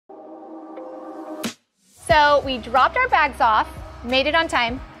So we dropped our bags off, made it on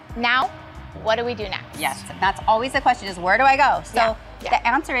time. Now, what do we do next? Yes, that's always the question, is where do I go? So Yeah. the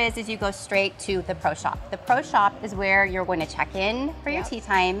answer is you go straight to the pro shop. The pro shop is where you're going to check in for your tea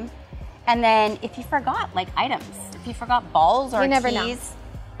time. And then if you forgot like items, if you forgot balls or keys,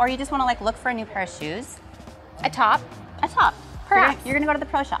 or you just want to like look for a new pair of shoes. A top. A top. Perhaps. You're gonna go to the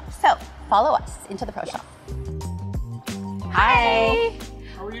pro shop. So follow us into the pro shop. Hi.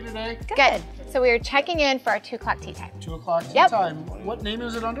 How are you today? Good. So we were checking in for our 2 o'clock tea time. 2 o'clock tea time. What name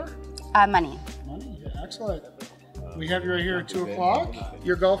is it under? Money. Money. Excellent. We have you right here at 2 o'clock.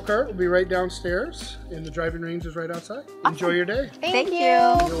 Your golf cart will be right downstairs, and the driving range is right outside. Awesome. Enjoy your day. Thank you.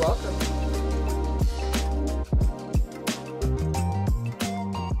 You're welcome.